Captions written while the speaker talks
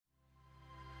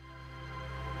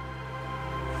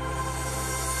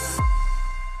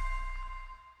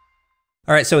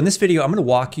All right, so in this video, I'm gonna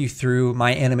walk you through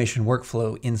my animation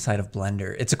workflow inside of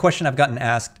Blender. It's a question I've gotten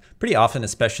asked pretty often,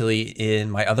 especially in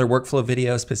my other workflow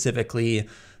video, specifically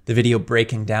the video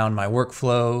breaking down my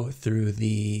workflow through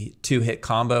the 2-hit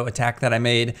combo attack that I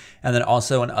made, and then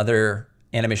also in other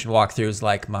animation walkthroughs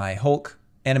like my Hulk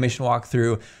animation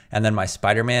walkthrough and then my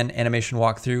Spider-Man animation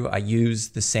walkthrough. I use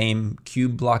the same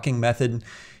cube blocking method.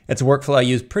 It's a workflow I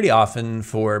use pretty often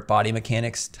for body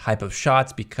mechanics type of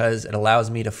shots because it allows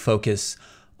me to focus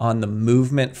on the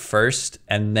movement first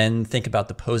and then think about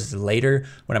the poses later.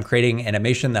 When I'm creating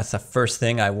animation, that's the first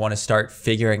thing I want to start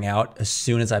figuring out as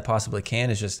soon as I possibly can,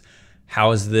 is just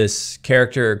how is this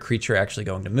character or creature actually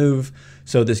going to move?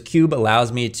 So this cube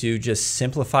allows me to just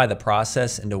simplify the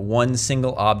process into one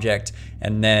single object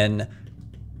and then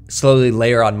slowly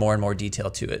layer on more and more detail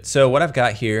to it. So what I've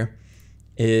got here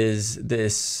is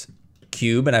this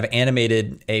cube, and I've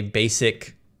animated a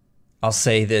basic, I'll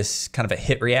say this kind of a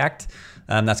hit react.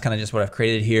 That's kind of just what I've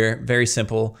created here. Very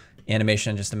simple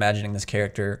animation, just imagining this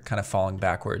character kind of falling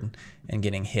backward and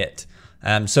getting hit.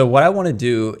 So what I want to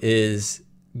do is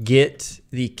get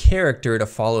the character to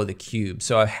follow the cube.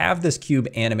 So I have this cube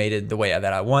animated the way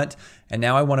that I want, and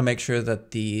now I want to make sure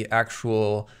that the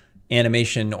actual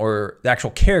animation or the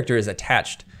actual character is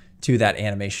attached to that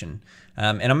animation.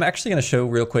 And I'm actually going to show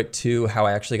real quick too how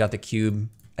I actually got the cube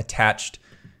attached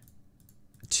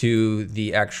to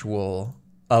the actual,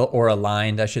 or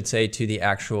aligned, I should say, to the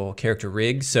actual character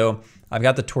rig. So I've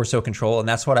got the torso control, and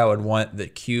that's what I would want the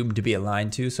cube to be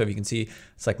aligned to. So if you can see,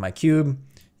 it's like my cube,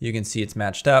 you can see it's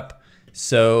matched up.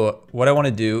 So what I want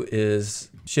to do is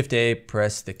Shift A,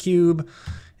 press the cube,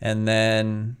 and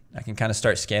then I can kind of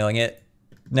start scaling it.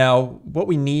 Now, what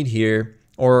we need here,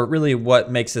 or really what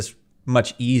makes this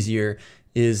much easier,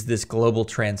 is this global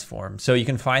transform. So you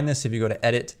can find this if you go to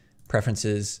Edit,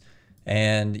 Preferences,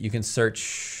 and you can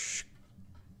search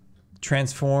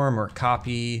transform or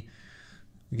copy.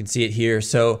 You can see it here.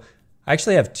 So I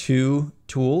actually have two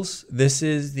tools. This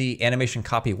is the animation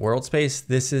copy world space.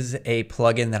 This is a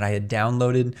plugin that I had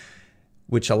downloaded,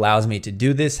 which allows me to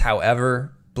do this.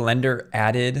 However, Blender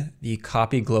added the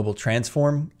copy global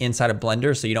transform inside of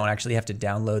Blender, so you don't actually have to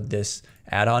download this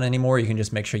add-on anymore. You can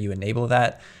just make sure you enable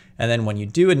that. And then when you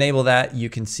do enable that, you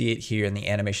can see it here in the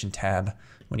animation tab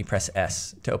when you press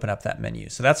S to open up that menu.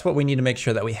 So that's what we need to make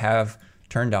sure that we have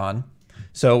turned on.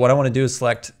 So what I want to do is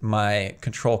select my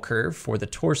control curve for the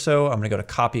torso. I'm going to go to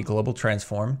copy global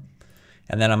transform,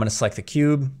 and then I'm going to select the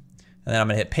cube, and then I'm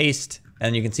going to hit paste,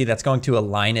 and you can see that's going to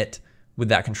align it with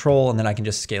that control, and then I can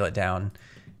just scale it down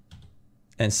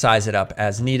and size it up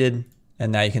as needed.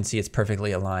 And now you can see it's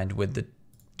perfectly aligned with the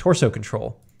torso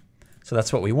control. So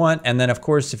that's what we want. And then of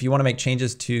course, if you want to make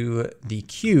changes to the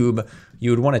cube,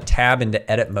 you would want to tab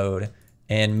into edit mode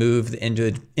and move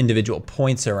the individual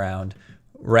points around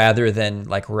rather than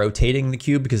like rotating the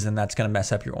cube, because then that's going to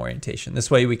mess up your orientation. This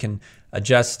way we can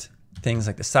adjust things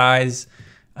like the size.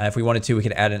 If we wanted to, we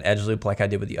could add an edge loop like I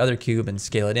did with the other cube and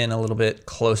scale it in a little bit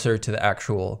closer to the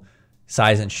actual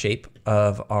size and shape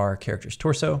of our character's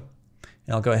torso.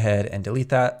 And I'll go ahead and delete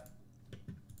that.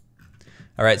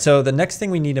 All right, so the next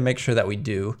thing we need to make sure that we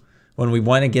do when we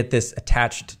want to get this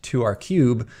attached to our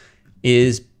cube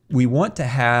is we want to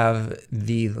have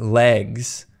the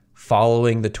legs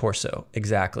following the torso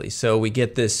exactly. So we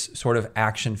get this sort of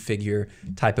action figure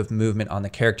type of movement on the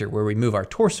character where we move our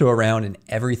torso around and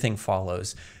everything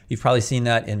follows. You've probably seen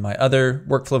that in my other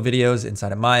workflow videos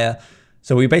inside of Maya.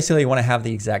 So we basically want to have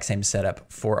the exact same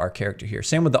setup for our character here.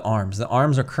 Same with the arms. The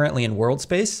arms are currently in world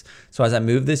space. So as I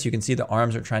move this, you can see the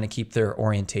arms are trying to keep their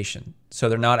orientation. So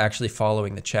they're not actually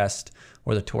following the chest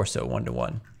or the torso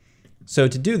one-to-one. So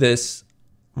to do this,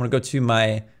 I'm going to go to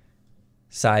my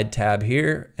side tab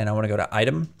here, and I want to go to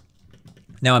item.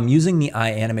 Now I'm using the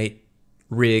iAnimate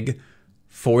rig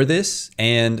for this,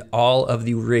 and all of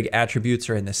the rig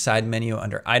attributes are in the side menu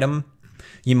under item.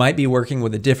 You might be working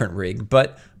with a different rig,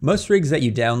 but most rigs that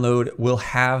you download will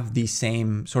have the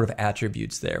same sort of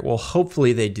attributes there. Well,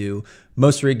 hopefully they do.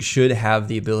 Most rigs should have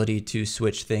the ability to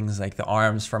switch things like the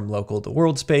arms from local to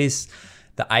world space,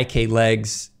 the IK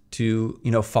legs to,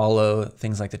 follow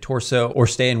things like the torso or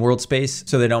stay in world space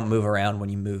so they don't move around when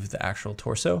you move the actual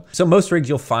torso. So most rigs,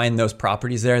 you'll find those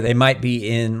properties there. They might be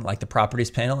in like the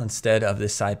properties panel instead of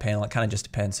this side panel. It kind of just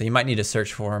depends. So you might need to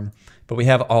search for them, but we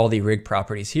have all the rig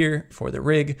properties here for the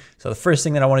rig. So the first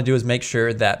thing that I want to do is make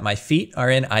sure that my feet are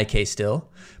in IK still,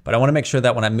 but I want to make sure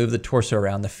that when I move the torso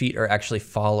around, the feet are actually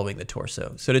following the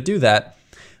torso. So to do that,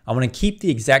 I want to keep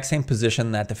the exact same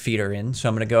position that the feet are in. So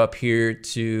I'm going to go up here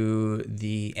to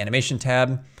the animation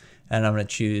tab, and I'm going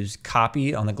to choose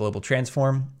copy on the global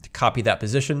transform to copy that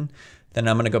position. Then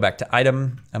I'm gonna go back to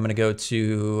item. I'm gonna go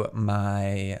to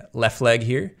my left leg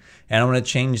here, and I'm gonna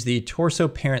change the torso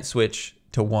parent switch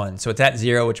to 1. So it's at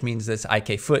 0, which means this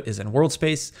IK foot is in world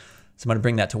space. So I'm gonna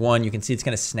bring that to 1. You can see it's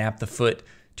gonna snap the foot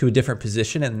to a different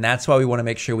position, and that's why we wanna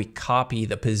make sure we copy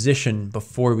the position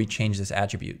before we change this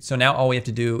attribute. So now all we have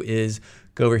to do is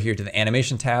go over here to the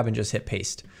animation tab and just hit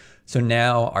paste. So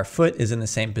now our foot is in the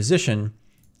same position,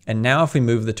 and now if we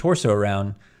move the torso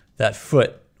around, that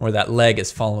foot or that leg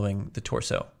is following the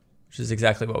torso, which is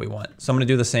exactly what we want. So I'm gonna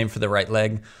do the same for the right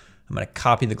leg. I'm gonna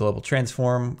copy the global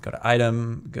transform, go to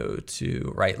item, go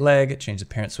to right leg, change the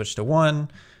parent switch to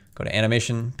 1, go to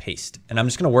animation, paste. And I'm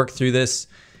just gonna work through this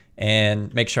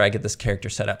and make sure I get this character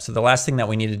set up. So the last thing that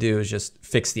we need to do is just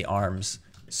fix the arms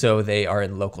so they are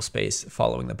in local space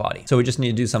following the body. So we just need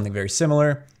to do something very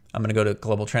similar. I'm gonna go to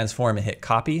global transform and hit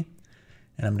copy,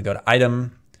 and I'm gonna go to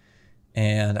item,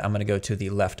 and I'm gonna go to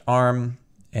the left arm.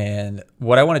 And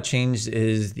what I want to change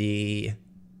is the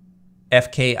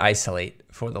FK isolate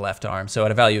for the left arm. So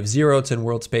at a value of 0, it's in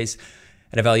world space.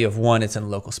 At a value of 1, it's in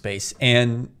local space.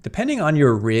 And depending on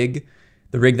your rig,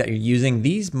 the rig that you're using,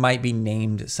 these might be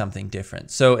named something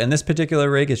different. So in this particular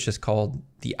rig, it's just called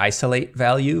the isolate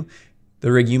value.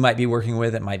 The rig you might be working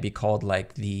with, it might be called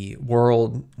like the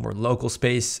world or local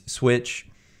space switch.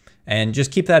 And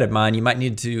just keep that in mind. You might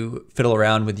need to fiddle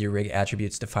around with your rig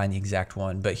attributes to find the exact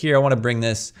one. But here I want to bring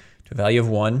this to a value of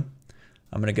 1.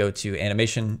 I'm going to go to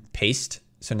animation, paste.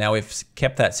 So now we've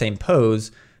kept that same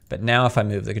pose, but now if I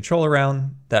move the controller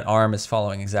around, that arm is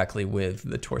following exactly with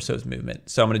the torso's movement.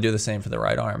 So I'm going to do the same for the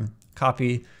right arm.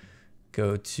 Copy,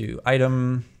 go to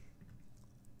item,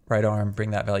 right arm,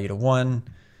 bring that value to 1,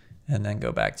 and then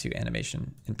go back to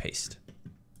animation and paste.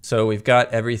 So we've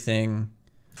got everything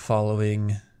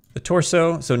following the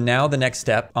torso. So now the next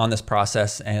step on this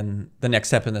process and the next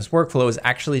step in this workflow is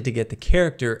actually to get the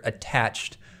character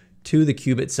attached to the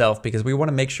cube itself, because we want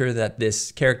to make sure that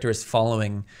this character is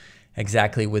following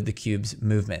exactly with the cube's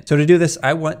movement. So to do this,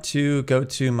 I want to go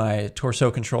to my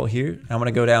torso control here. I want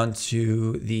to go down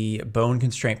to the bone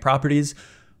constraint properties.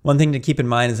 One thing to keep in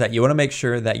mind is that you want to make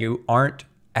sure that you aren't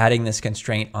adding this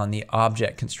constraint on the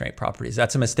object constraint properties.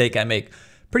 That's a mistake I make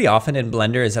pretty often in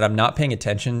Blender, is that I'm not paying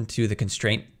attention to the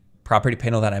constraint property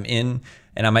panel that I'm in,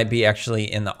 and I might be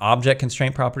actually in the object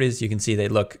constraint properties. You can see they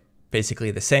look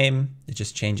basically the same. It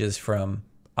just changes from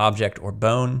object or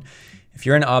bone. If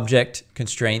you're in object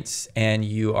constraints and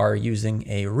you are using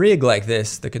a rig like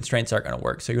this, the constraints aren't going to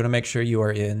work. So you're going to make sure you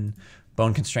are in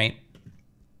bone constraint.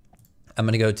 I'm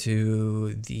going to go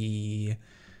to the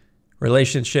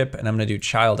relationship and I'm going to do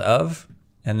child of,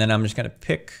 and then I'm just going to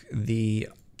pick the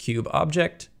cube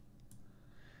object,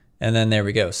 and then there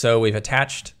we go. So we've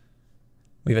attached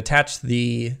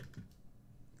the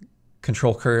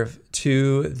control curve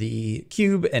to the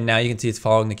cube, and now you can see it's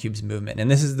following the cube's movement.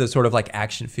 And this is the sort of like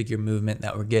action figure movement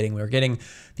that we're getting. We're getting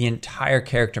the entire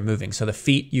character moving. So the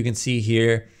feet you can see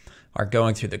here are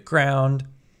going through the ground,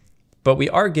 but we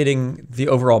are getting the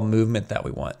overall movement that we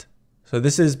want. So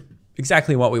this is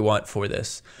exactly what we want for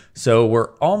this. So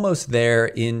we're almost there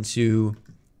into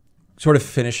sort of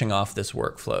finishing off this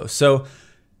workflow. So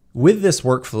with this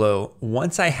workflow,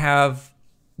 once I have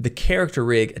the character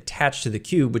rig attached to the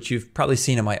cube, which you've probably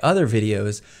seen in my other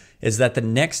videos, is that the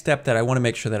next step that I want to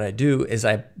make sure that I do is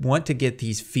I want to get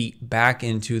these feet back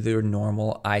into their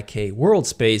normal IK world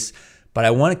space, but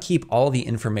I want to keep all the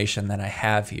information that I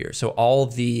have here. So all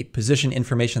the position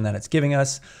information that it's giving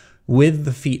us with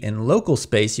the feet in local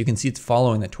space, you can see it's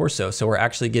following the torso. So we're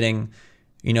actually getting,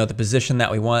 you know, the position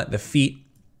that we want. The feet,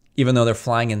 even though they're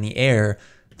flying in the air,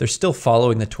 they're still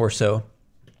following the torso.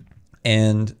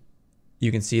 And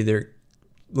you can see they're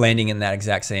landing in that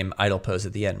exact same idle pose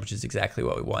at the end, which is exactly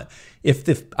what we want. If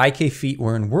the IK feet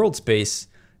were in world space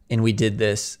and we did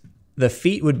this, the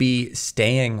feet would be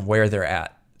staying where they're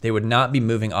at. They would not be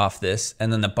moving off this,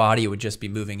 and then the body would just be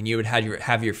moving, and you would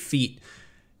have your feet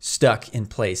stuck in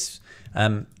place.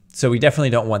 So we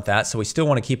definitely don't want that. So we still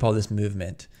want to keep all this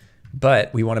movement,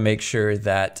 but we want to make sure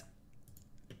that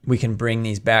we can bring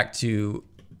these back to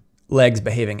legs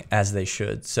behaving as they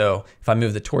should. So if I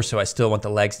move the torso, I still want the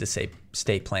legs to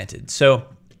stay planted. So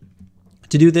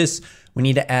to do this, we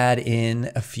need to add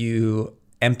in a few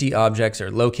empty objects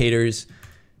or locators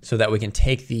so that we can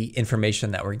take the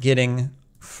information that we're getting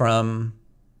from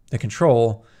the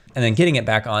control and then getting it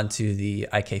back onto the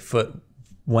IK foot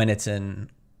when it's in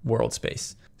world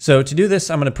space. So to do this,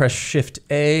 I'm going to press Shift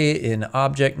A in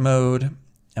object mode.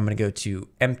 I'm going to go to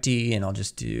empty and I'll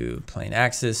just do plain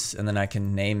axis, and then I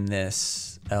can name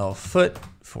this L foot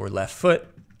for left foot.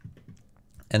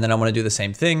 And then I want to do the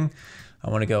same thing. I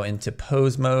want to go into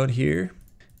pose mode here,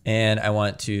 And I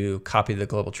want to copy the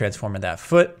global transform of that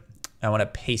foot. I want to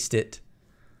paste it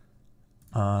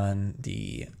on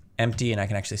the empty, and I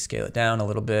can actually scale it down a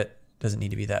little bit. Doesn't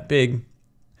need to be that big.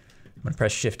 I'm going to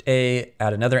press Shift A,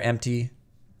 add another empty.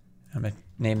 I'm going to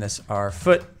name this our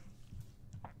foot.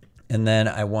 And then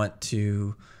I want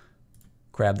to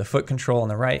grab the foot control on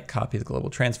the right, copy the global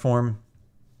transform.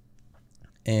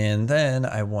 And then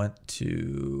I want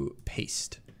to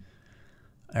paste.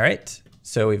 All right,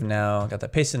 so we've now got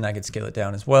that pasted, and I can scale it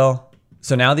down as well.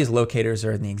 So now these locators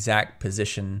are in the exact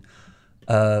position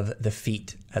of the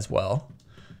feet as well.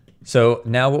 So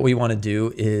now what we want to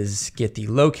do is get the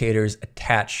locators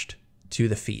attached to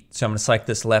the feet. So I'm going to select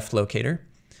this left locator,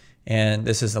 and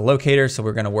this is the locator. So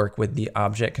we're going to work with the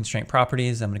object constraint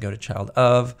properties. I'm going to go to child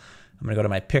of, I'm going to go to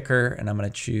my picker, and I'm going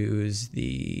to choose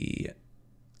the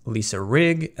Lisa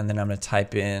rig, and then I'm going to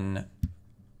type in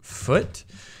foot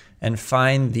and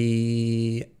find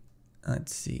the,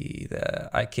 let's see, the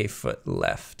IK foot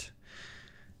left.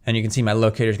 And you can see my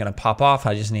locator is going to pop off.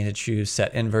 I just need to choose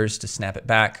set inverse to snap it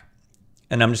back.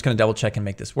 And I'm just going to double check and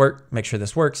make this work, make sure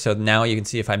this works. So now you can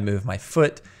see if I move my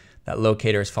foot, that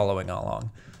locator is following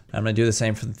along. I'm going to do the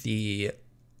same for the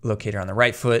locator on the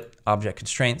right foot, object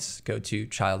constraints, go to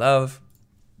child of,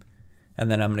 and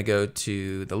then I'm going to go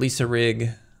to the Lisa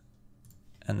rig,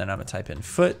 and then I'm going to type in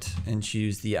foot and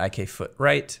choose the IK foot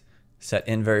right, set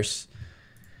inverse,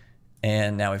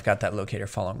 and now we've got that locator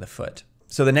following the foot.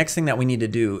 So the next thing that we need to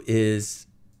do is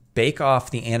bake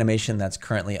off the animation that's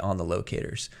currently on the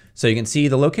locators. So you can see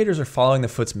the locators are following the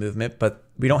foot's movement, but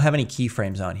we don't have any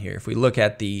keyframes on here. If we look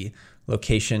at the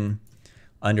location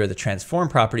under the transform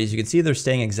properties, you can see they're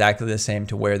staying exactly the same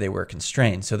to where they were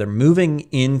constrained. So they're moving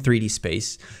in 3D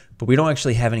space, but we don't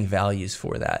actually have any values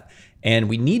for that. And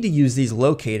we need to use these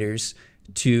locators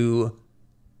to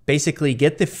basically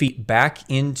get the feet back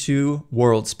into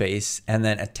world space and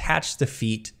then attach the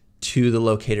feet to the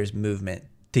locator's movement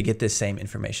to get this same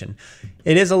information.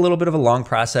 It is a little bit of a long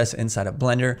process inside of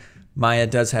Blender. Maya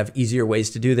does have easier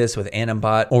ways to do this with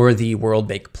AnimBot or the World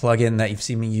Bake plugin that you've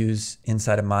seen me use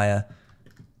inside of Maya.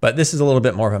 But this is a little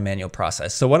bit more of a manual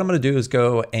process. So what I'm going to do is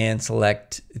go and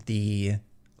select the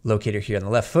locator here on the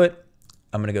left foot.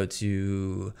 I'm going to go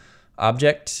to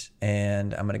object,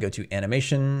 and I'm going to go to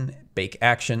animation, bake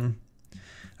action.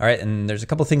 All right, and there's a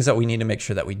couple things that we need to make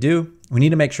sure that we do. We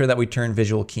need to make sure that we turn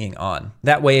visual keying on.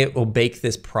 That way it will bake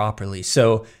this properly.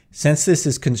 So since this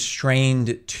is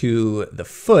constrained to the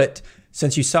foot,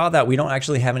 since you saw that we don't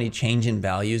actually have any change in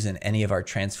values in any of our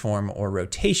transform or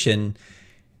rotation,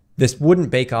 this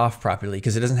wouldn't bake off properly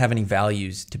because it doesn't have any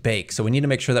values to bake. So we need to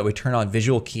make sure that we turn on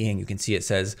visual keying. You can see it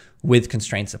says with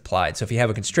constraints applied. So if you have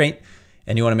a constraint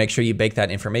and you want to make sure you bake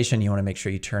that information, you want to make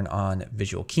sure you turn on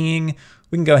visual keying.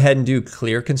 We can go ahead and do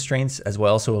clear constraints as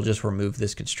well. So we'll just remove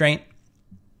this constraint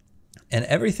and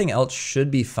everything else should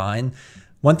be fine.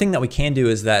 One thing that we can do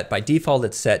is that by default,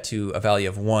 it's set to a value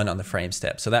of 1 on the frame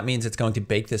step. So that means it's going to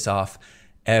bake this off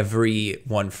every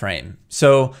 1 frame.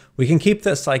 So we can keep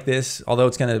this like this, although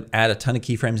it's going to add a ton of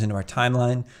keyframes into our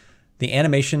timeline. The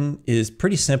animation is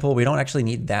pretty simple. We don't actually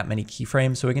need that many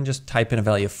keyframes, so we can just type in a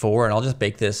value of 4 and I'll just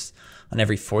bake this on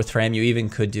every 4th frame. You even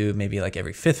could do maybe like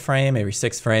every 5th frame, every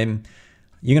 6th frame.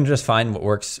 You can just find what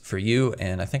works for you.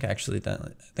 And I think I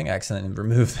accidentally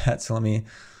removed that. So let me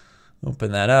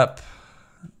open that up.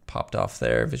 Popped off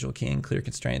there, visual keying, clear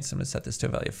constraints. I'm gonna set this to a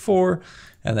value of 4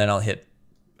 and then I'll hit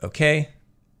okay.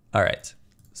 All right,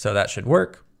 so that should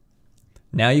work.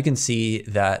 Now you can see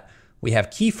that we have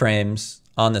keyframes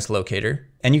on this locator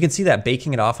and you can see that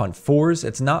baking it off on 4s,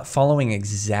 it's not following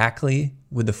exactly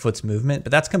with the foot's movement,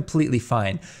 but that's completely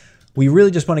fine. We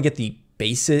really just want to get the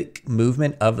basic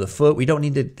movement of the foot. We don't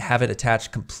need to have it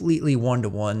attached completely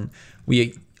 1-to-1.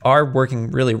 We are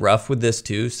working really rough with this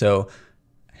too. So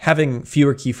having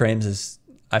fewer keyframes is,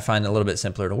 I find, a little bit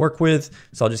simpler to work with.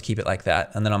 So I'll just keep it like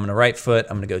that. And then I'm going to right foot.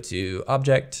 I'm going to go to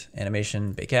object,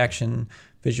 animation, bake action,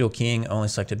 visual keying, only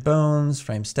selected bones,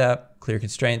 frame step, clear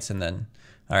constraints. And then,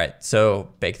 all right, so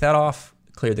bake that off,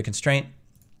 clear the constraint.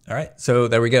 All right, so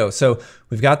there we go. So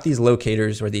we've got these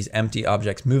locators or these empty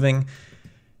objects moving.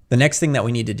 The next thing that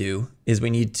we need to do is we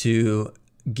need to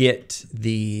get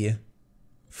the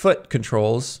foot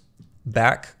controls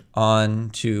back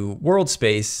onto world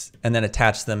space and then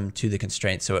attach them to the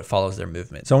constraint so it follows their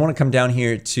movement. So I want to come down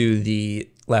here to the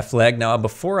left leg. Now,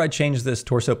 before I change this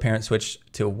torso parent switch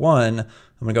to 1, I'm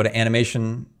going to go to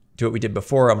animation, do what we did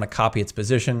before. I'm going to copy its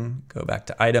position, go back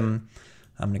to item.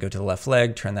 I'm going to go to the left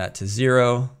leg, turn that to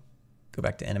 0, go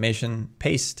back to animation,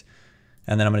 paste.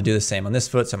 And then I'm going to do the same on this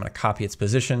foot. So I'm going to copy its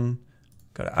position,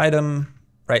 go to item,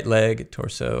 right leg,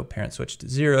 torso, parent switch to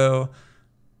 0,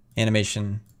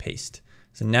 animation, paste.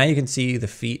 So now you can see the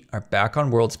feet are back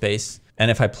on world space. And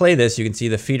if I play this, you can see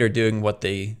the feet are doing what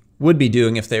they would be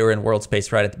doing if they were in world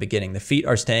space right at the beginning. The feet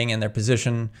are staying in their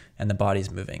position and the body's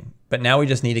moving. But now we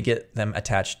just need to get them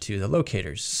attached to the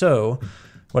locators. So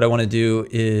what I want to do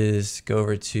is go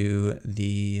over to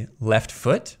the left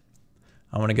foot.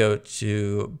 I want to go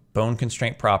to bone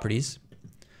constraint properties.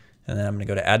 And then I'm going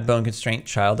to go to add bone constraint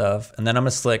child of, and then I'm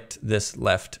going to select this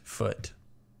left foot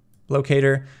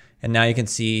locator. And now you can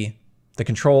see the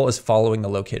control is following the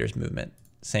locator's movement.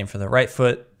 Same for the right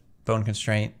foot, bone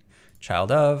constraint,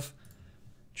 child of,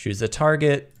 choose the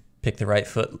target, pick the right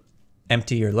foot,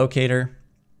 empty your locator.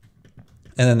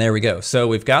 And then there we go. So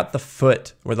we've got the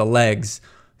foot or the legs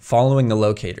following the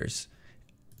locators,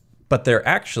 but they're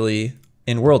actually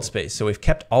in world space. So we've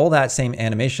kept all that same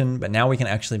animation, but now we can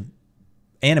actually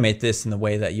animate this in the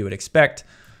way that you would expect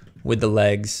with the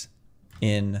legs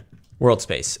in world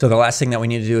space. So the last thing that we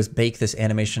need to do is bake this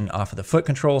animation off of the foot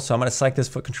control. So I'm going to select this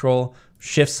foot control,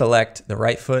 shift select the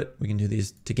right foot. We can do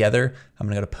these together. I'm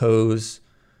going to go to pose,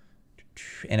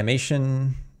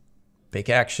 animation, bake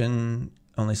action,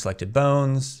 only selected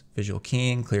bones, visual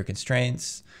keying, clear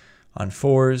constraints, on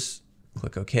fours,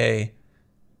 click OK.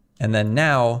 And then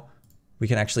now we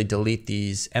can actually delete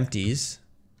these empties.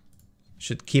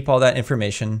 Should keep all that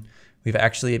information. We've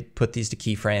actually put these to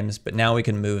keyframes, but now we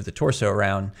can move the torso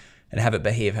around and have it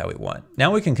behave how we want.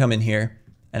 Now we can come in here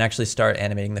and actually start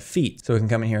animating the feet. So we can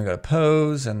come in here and go to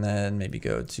pose and then maybe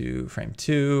go to frame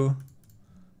 2,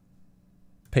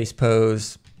 paste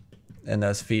pose, and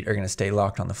those feet are gonna stay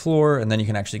locked on the floor. And then you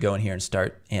can actually go in here and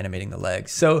start animating the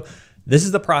legs. So this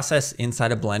is the process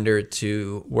inside of Blender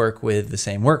to work with the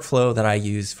same workflow that I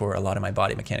use for a lot of my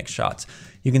body mechanics shots.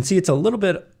 You can see it's a little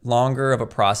bit longer of a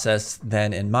process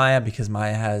than in Maya because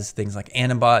Maya has things like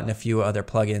Animbot and a few other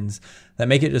plugins that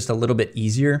make it just a little bit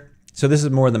easier. So this is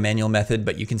more the manual method,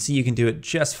 but you can see you can do it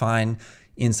just fine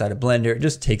inside of Blender. It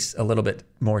just takes a little bit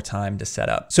more time to set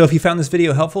up. So if you found this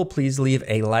video helpful, please leave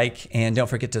a like and don't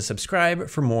forget to subscribe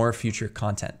for more future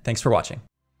content. Thanks for watching.